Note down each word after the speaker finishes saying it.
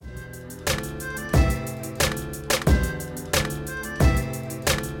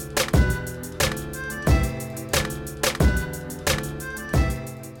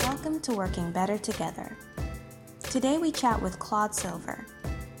to working better together. Today we chat with Claude Silver,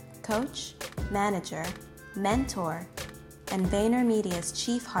 coach, manager, mentor, and VaynerMedia's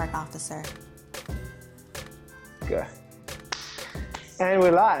Chief Heart Officer. Go. And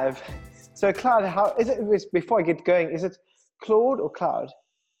we're live. So Claude, how is it, before I get going, is it Claude or Cloud?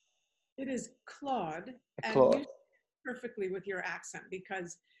 It is Claude. Claude. And you perfectly with your accent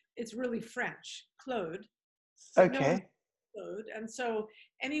because it's really French, Claude. Okay. Claude. And so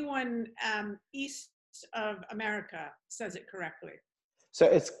anyone east of America says it correctly. So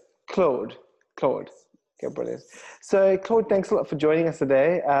it's Claude. Claude. Okay, brilliant. So Claude, thanks a lot for joining us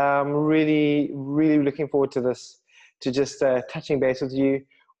today. Really looking forward to this, to just touching base with you.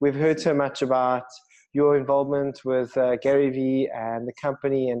 We've heard so much about your involvement with Gary Vee and the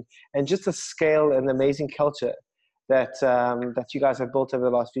company and just the scale and the amazing culture that you guys have built over the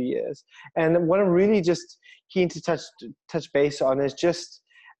last few years. And what I'm really just keen to touch base on is just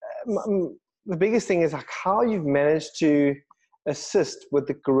the biggest thing is like how you've managed to assist with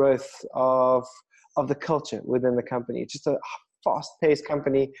the growth of the culture within the company. Just a fast-paced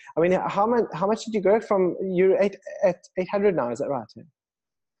company. I mean, how much did you grow from? You're at 800 now, is that right?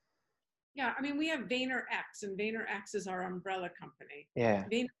 Yeah, I mean, we have VaynerX, and VaynerX is our umbrella company. Yeah.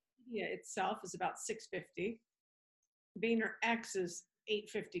 VaynerMedia itself is about 650. VaynerX is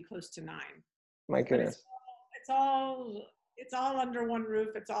 850, close to 9. My goodness. It's all under one roof.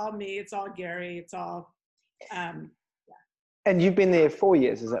 It's all me. It's all Gary. It's all, yeah. And you've been there 4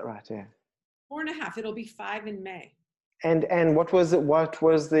 years, is that right? Yeah. 4.5. It'll be 5 in May. And what was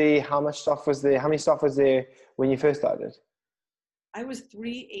it? How much staff was there? How many staff was there when you first started? I was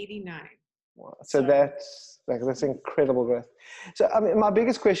 389. Wow. So that's incredible growth. So I mean, my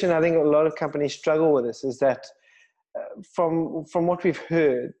biggest question, I think a lot of companies struggle with this, is that from what we've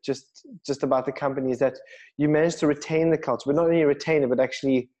heard just about the company is that you managed to retain the culture, but not only retain it, but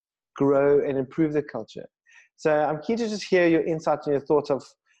actually grow and improve the culture. So I'm keen to just hear your insights and your thoughts of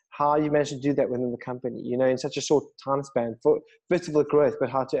how you managed to do that within the company, in such a short time span for vertical growth, but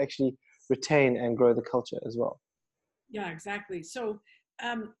how to actually retain and grow the culture as well. Yeah, exactly. So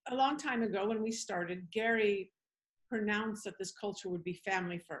a long time ago when we started, Gary pronounced that this culture would be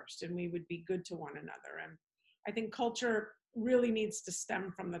family first and we would be good to one another. And I think culture really needs to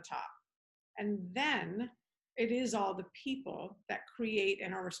stem from the top. And then it is all the people that create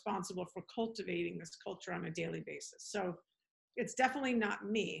and are responsible for cultivating this culture on a daily basis. So it's definitely not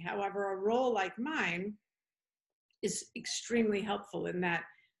me. However, a role like mine is extremely helpful in that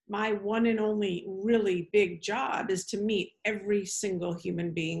my one and only really big job is to meet every single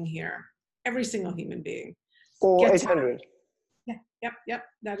human being here. Every single human being. Or 800. Yep.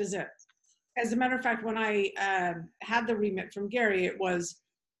 That is it. As a matter of fact, when I had the remit from Gary, it was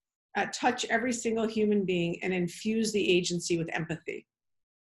touch every single human being and infuse the agency with empathy.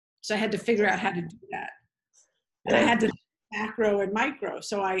 So I had to figure out how to do that. And I had to macro and micro.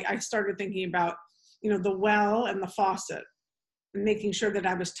 So I started thinking about, the well and the faucet, and making sure that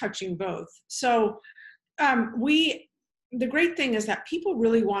I was touching both. So the great thing is that people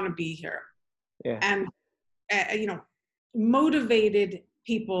really want to be here. Yeah. And, motivated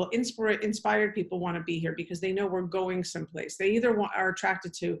people, inspired people want to be here because they know we're going someplace. They either are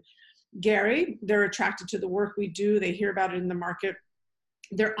attracted to Gary, they're attracted to the work we do, they hear about it in the market,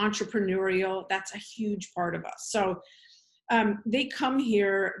 they're entrepreneurial. That's a huge part of us. So they come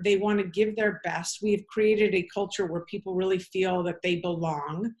here, they want to give their best. We've created a culture where people really feel that they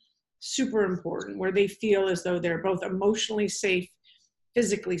belong, super important, where they feel as though they're both emotionally safe,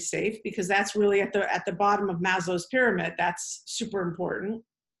 physically safe, because that's really at the bottom of Maslow's pyramid. That's super important.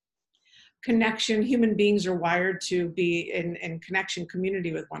 Connection, human beings are wired to be in connection,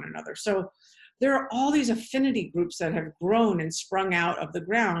 community with one another. So there are all these affinity groups that have grown and sprung out of the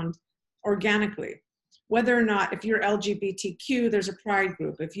ground organically. Whether or not, if you're LGBTQ, there's a pride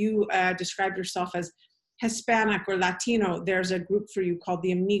group. If you describe yourself as Hispanic or Latino, there's a group for you called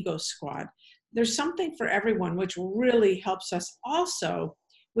the Amigos Squad. There's something for everyone, which really helps us also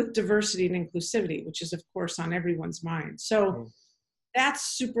with diversity and inclusivity, which is, of course, on everyone's mind. So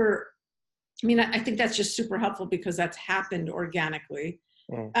that's super, I think that's just super helpful because that's happened organically.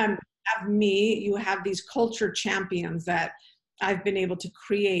 You have me, you have these culture champions that I've been able to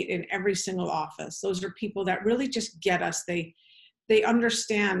create in every single office. Those are people that really just get us. They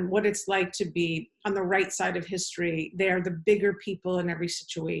understand what it's like to be on the right side of history. They're the bigger people in every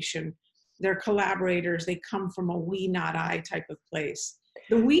situation. They're collaborators. They come from a we, not I type of place.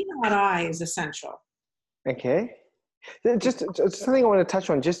 The we, not I is essential. Okay. Just something I want to touch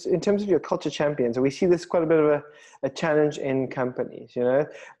on, just in terms of your culture champions. We see this quite a bit of a challenge in companies,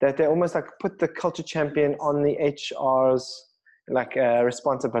 that they almost like put the culture champion on the HR's like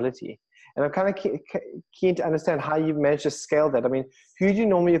responsibility. And I'm kind of keen to understand how you've managed to scale that. I mean, who do you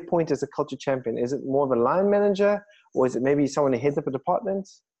normally appoint as a culture champion? Is it more of a line manager, or is it maybe someone who heads up a department?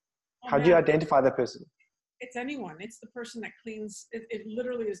 How do you identify that person? It's anyone. It's the person that cleans. It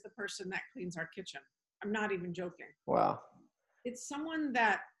literally is the person that cleans our kitchen. I'm not even joking. Wow. It's someone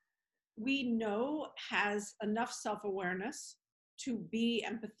that we know has enough self-awareness to be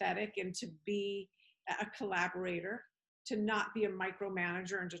empathetic and to be a collaborator, to not be a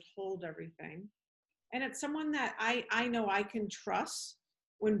micromanager and just hold everything. And it's someone that I know I can trust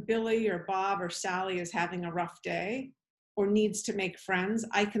when Billy or Bob or Sally is having a rough day or needs to make friends.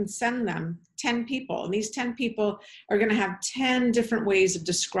 I can send them 10 people, and these 10 people are going to have 10 different ways of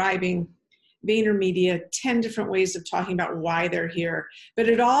describing VaynerMedia, 10 different ways of talking about why they're here. But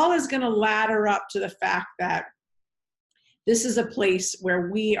it all is going to ladder up to the fact that this is a place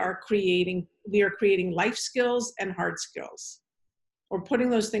where we are creating life skills and hard skills. We're putting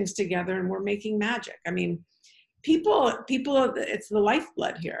those things together and we're making magic. I mean, people, it's the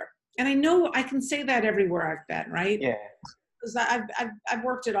lifeblood here. And I know I can say that everywhere I've been, right? Yeah. Because I've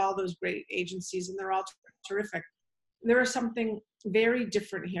worked at all those great agencies and they're all terrific. There is something very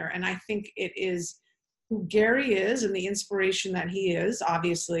different here. And I think it is who Gary is and the inspiration that he is,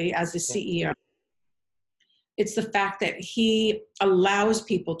 obviously, as the CEO. It's the fact that he allows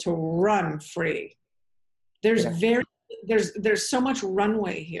people to run free. There's so much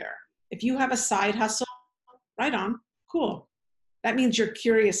runway here. If you have a side hustle, right on, cool. That means you're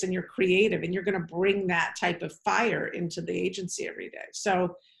curious and you're creative and you're going to bring that type of fire into the agency every day.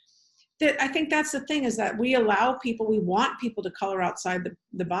 So I think that's the thing, is that we allow people, we want people to color outside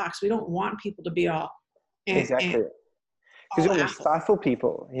the box. We don't want people to be all exactly. Because you almost stifle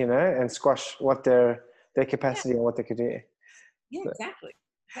people, you know, and squash what their capacity and what they could do. Yeah, so. Exactly.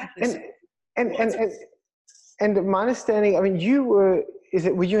 And my understanding, I mean, were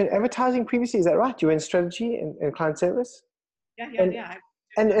you in advertising previously? Is that right? You were in strategy and client service? Yeah.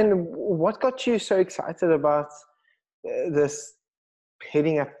 And what got you so excited about this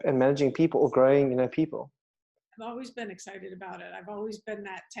heading up and managing people or growing, people? I've always been excited about it. I've always been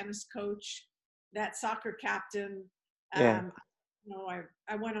that tennis coach, that soccer captain. I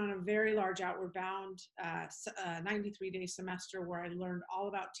went on a very large outward bound 93-day semester where I learned all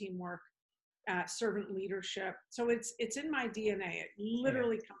about teamwork, servant leadership. So it's in my DNA. It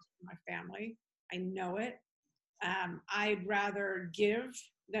literally comes from my family. I know it. I'd rather give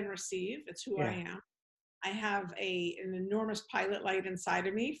than receive. It's who I am. I have an enormous pilot light inside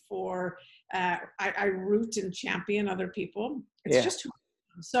of me for, I root and champion other people. It's just who I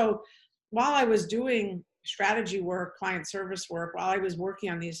am. So while I was doing strategy work, client service work, while I was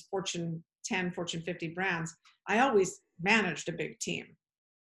working on these Fortune 10, Fortune 50 brands, I always managed a big team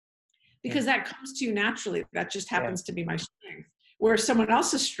because that comes to you naturally. That just happens to be my strength. Where someone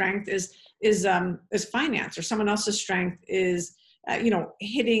else's strength is finance, or someone else's strength is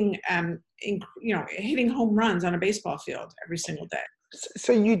hitting home runs on a baseball field every single day.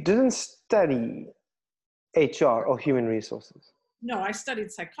 So you didn't study HR or human resources? No, I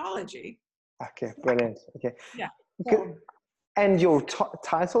studied psychology. Okay, brilliant. Okay. Yeah. So, and your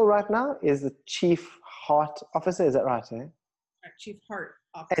title right now is the Chief Heart Officer, is that right? Chief Heart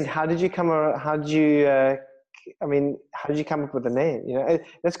Officer. And how did you come up with the name?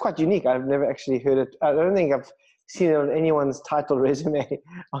 That's quite unique. I've never actually heard it. I don't think I've seen it on anyone's title resume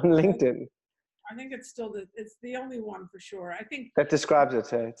on LinkedIn. I think it's still it's the only one for sure. I think that describes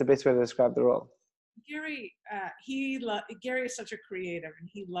it. It's the best way to describe the role. Gary, Gary is such a creative, and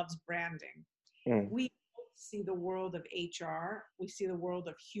he loves branding. We see the world of HR. We see the world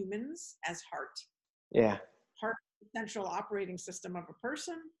of humans as heart. Yeah. Heart, the central operating system of a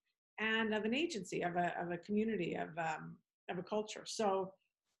person and of an agency, of a community, of a culture. So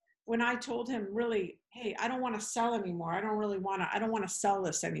when I told him, really, hey, I don't want to sell anymore. I don't want to sell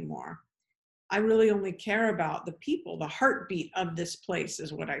this anymore. I really only care about the people, the heartbeat of this place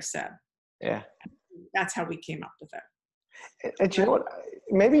is what I said. Yeah. That's how we came up with it. And you know what?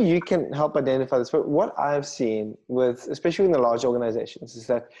 Maybe you can help identify this, but what I've seen especially in the large organizations, is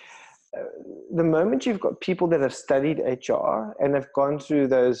that the moment you've got people that have studied HR and have gone through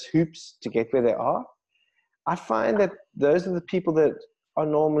those hoops to get where they are, I find that those are the people that are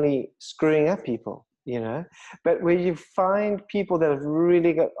normally screwing up people, but where you find people that have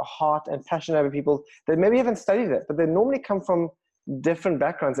really got a heart and passion over people that maybe haven't studied it, but they normally come from different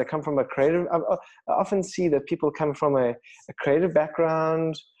backgrounds. They come from a creative, I often see that people come from a creative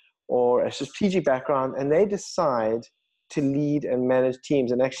background or a strategic background, and they decide to lead and manage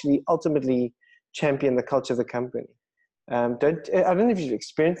teams and actually ultimately champion the culture of the company. I don't know if you've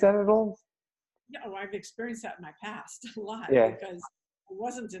experienced that at all. Yeah, oh, I've experienced that in my past a lot because I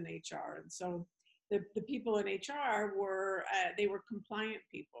wasn't in HR. And so the people in HR were, they were compliant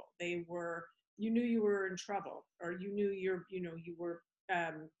people. They were, you knew you were in trouble, or you knew you were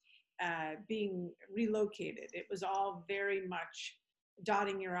being relocated. It was all very much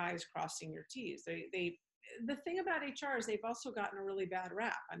dotting your I's, crossing your T's. The thing about HR is they've also gotten a really bad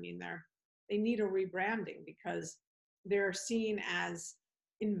rap. I mean, they need a rebranding because they're seen as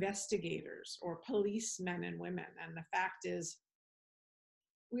investigators or policemen and women. And the fact is,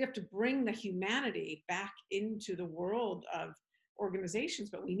 we have to bring the humanity back into the world of organizations,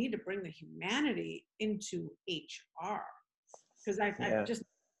 but we need to bring the humanity into HR because I've just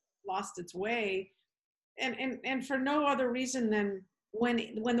lost its way. And for no other reason than when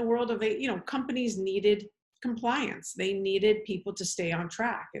the world of, companies needed compliance. They needed people to stay on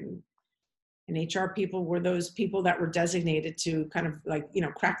track. And HR people were those people that were designated to kind of like,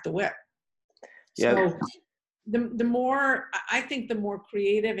 crack the whip. So the more, I think the more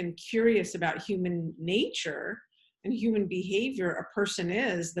creative and curious about human nature and human behavior a person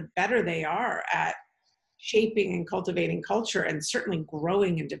is, the better they are at shaping and cultivating culture and certainly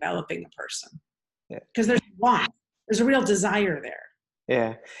growing and developing a person. Because there's a real desire there.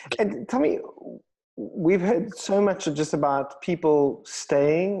 Yeah. And tell me, we've heard so much just about people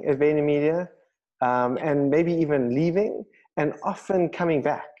staying at VaynerMedia and maybe even leaving and often coming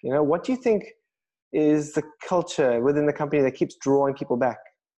back. What do you think is the culture within the company that keeps drawing people back,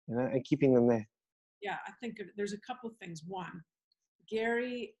 and keeping them there? Yeah, I think there's a couple of things. One,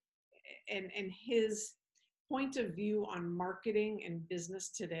 Gary and his point of view on marketing and business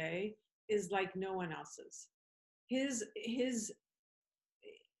today is like no one else's. His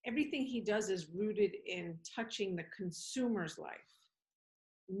everything he does is rooted in touching the consumer's life,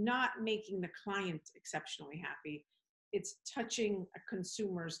 not making the client exceptionally happy. It's touching a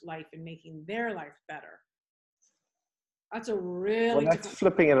consumer's life and making their life better. That's a really that's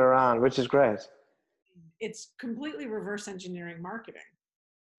flipping it around, which is great. It's completely reverse engineering marketing.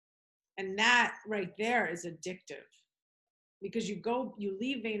 And that right there is addictive because you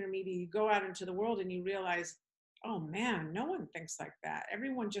leave VaynerMedia, you go out into the world and you realize, oh man, no one thinks like that.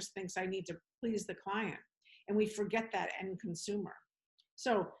 Everyone just thinks I need to please the client. And we forget that end consumer.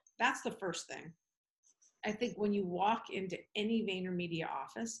 So that's the first thing. I think when you walk into any VaynerMedia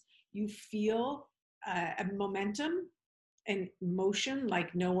office, you feel a momentum and motion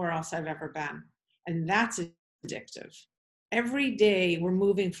like nowhere else I've ever been. And that's addictive. Every day we're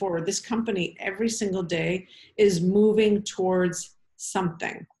moving forward. This company, every single day, is moving towards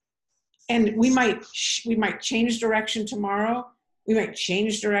something. And we might change direction tomorrow. We might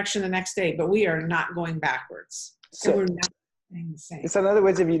change direction the next day, but we are not going backwards. So we're not staying the same. So in other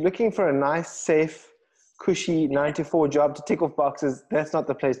words, if you're looking for a nice, safe, cushy 9-to-4 job to tick off boxes, that's not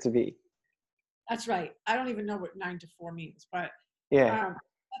the place to be. That's right. I don't even know what 9-to-4 means, but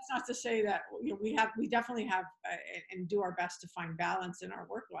that's not to say that we definitely have and do our best to find balance in our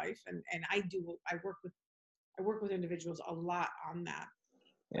work life, and I work with individuals a lot on that.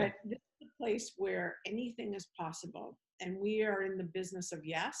 Yeah. But this is a place where anything is possible, and we are in the business of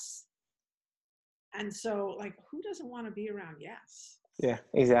yes. And so, like, who doesn't want to be around yes? Yeah,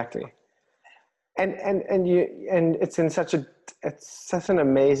 exactly. And it's such an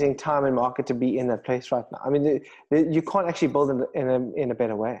amazing time and market to be in that place right now. I mean, you can't actually build in a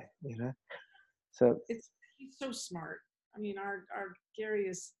better way, So he's so smart. I mean, our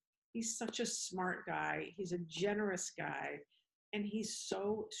Gary he's such a smart guy. He's a generous guy, and he's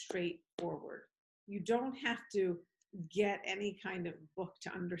so straightforward. You don't have to get any kind of book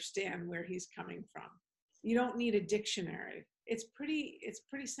to understand where he's coming from. You don't need a dictionary. It's pretty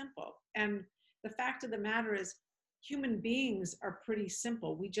simple. And the fact of the matter is, human beings are pretty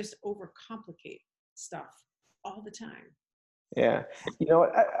simple. We just overcomplicate stuff all the time. Yeah.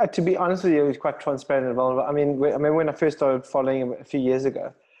 To be honest with you, he's quite transparent and vulnerable. I mean, when I first started following him a few years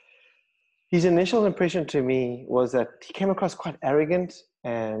ago, his initial impression to me was that he came across quite arrogant,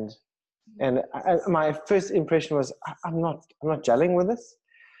 and my first impression was, I'm not gelling with this.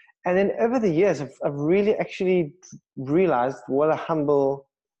 And then over the years, I've really actually realized what a humble,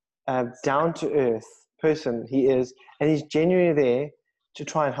 down-to-earth person he is, and he's genuinely there to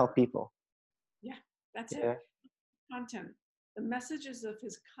try and help people. Yeah, that's it. Content. The messages of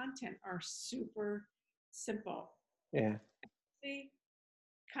his content are super simple. Yeah.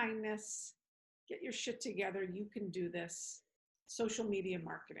 Kindness, get your shit together, you can do this. Social media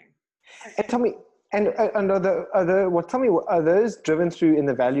marketing. And tell me, are those driven through in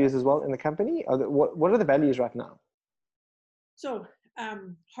the values as well in the company? What are the values right now? So,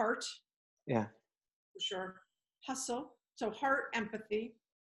 heart. Yeah. For sure. Hustle. So heart, empathy.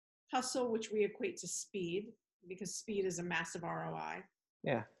 hustle, which we equate to speed, because speed is a massive ROI.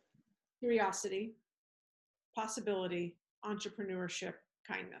 Yeah. Curiosity, possibility, entrepreneurship,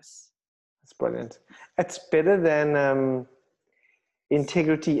 kindness. That's brilliant. It's better than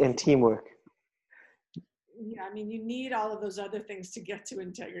integrity and teamwork. Yeah, I mean, you need all of those other things to get to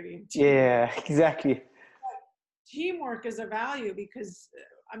integrity and teamwork. Yeah, exactly. Teamwork is a value because,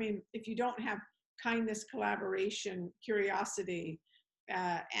 I mean, if you don't have kindness, collaboration, curiosity,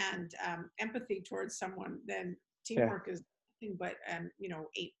 and empathy towards someone, then teamwork is nothing but,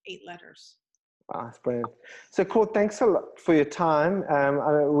 eight letters. Wow, that's brilliant. So, Claude, thanks a lot for your time.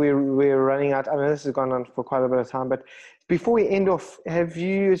 We're running out. I know this has gone on for quite a bit of time, but before we end off, I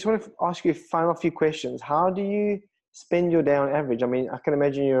just want to ask you a final few questions. How do you spend your day on average? I mean, I can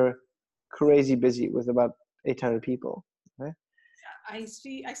imagine you're crazy busy with about 800 people. Right? I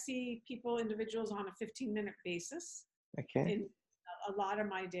see individuals on a 15-minute basis. Okay. In a lot of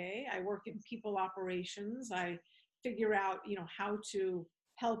my day, I work in people operations. I figure out, how to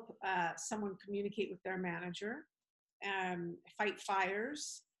help someone communicate with their manager, fight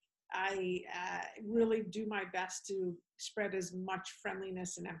fires. I really do my best to spread as much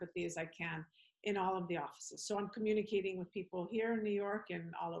friendliness and empathy as I can in all of the offices. So I'm communicating with people here in New York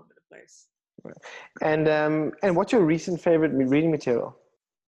and all over the place. And what's your recent favorite reading material?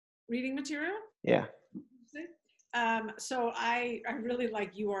 Reading material? Yeah. So I really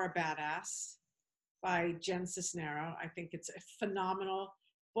like You Are a Badass by Jen Cisnero. I think it's a phenomenal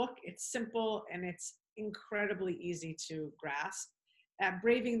book. It's simple and it's incredibly easy to grasp.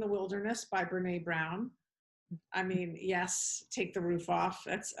 Braving the Wilderness by Brene Brown. I mean, yes, Take the Roof Off.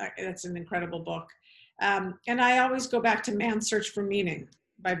 That's an incredible book. And I always go back to Man's Search for Meaning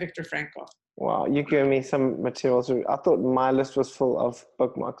by Viktor Frankl. Wow, you gave me some materials. I thought my list was full of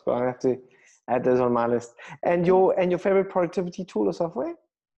bookmarks, but I have to add those on my list. And your favorite productivity tool or software?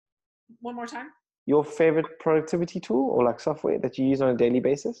 One more time. Your favorite productivity tool or like software that you use on a daily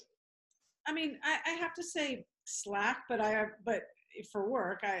basis? I mean, I have to say Slack, but for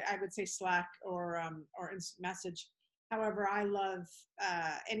work, I would say Slack or Instant Message. However, I love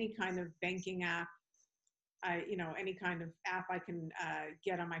any kind of banking app. Any kind of app I can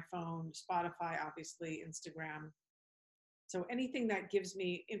get on my phone, Spotify, obviously, Instagram. So anything that gives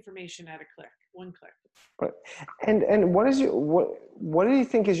me information at a click, one click. Right. And what do you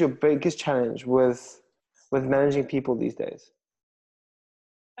think is your biggest challenge with managing people these days?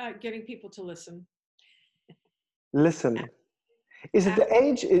 Getting people to listen. Listen. Is it the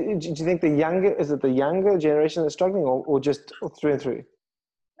age? Do you think is it the younger generation that's struggling or just through and through?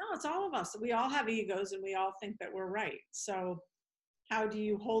 No, it's all of us. We all have egos and we all think that we're right. So how do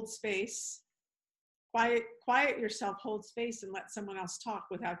you hold space, quiet yourself, hold space and let someone else talk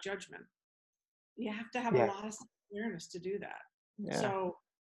without judgment? You have to have a lot of awareness to do that. Yeah. So,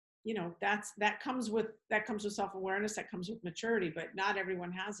 that comes with self-awareness, that comes with maturity, but not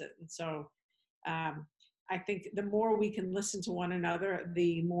everyone has it. And so I think the more we can listen to one another,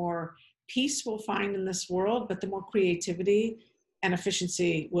 the more peace we'll find in this world, but the more creativity and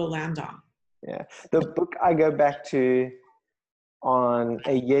efficiency we'll land on. Yeah. The book I go back to on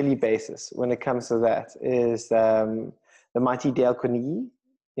a yearly basis when it comes to that is The Mighty Dale Carnegie,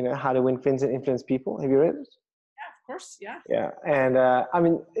 How to Win Friends and Influence People. Have you read it? Yeah, of course. Yeah. Yeah. And I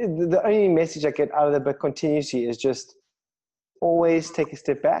mean, the only message I get out of the book continuously is just always take a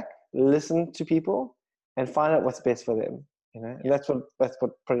step back, listen to people, and find out what's best for them. And that's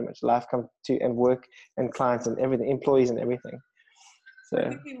what pretty much life comes to, and work and clients and everything, employees and everything. So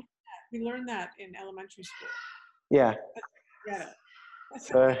I think we learned that in elementary school. Yeah. Yeah.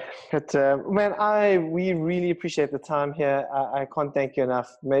 So, but we really appreciate the time here. I can't thank you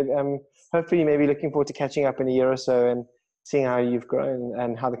enough. Hopefully, maybe looking forward to catching up in a year or so and seeing how you've grown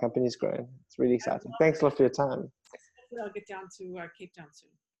and how the company's grown. It's really exciting. Thanks a lot for your time. I'll get down to Cape Town soon.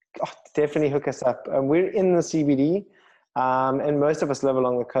 Oh, definitely hook us up. We're in the CBD, and most of us live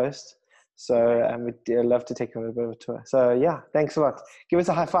along the coast. So we'd love to take you on a bit of a tour. So yeah, thanks a lot. Give us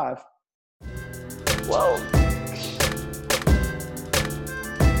a high five. Whoa.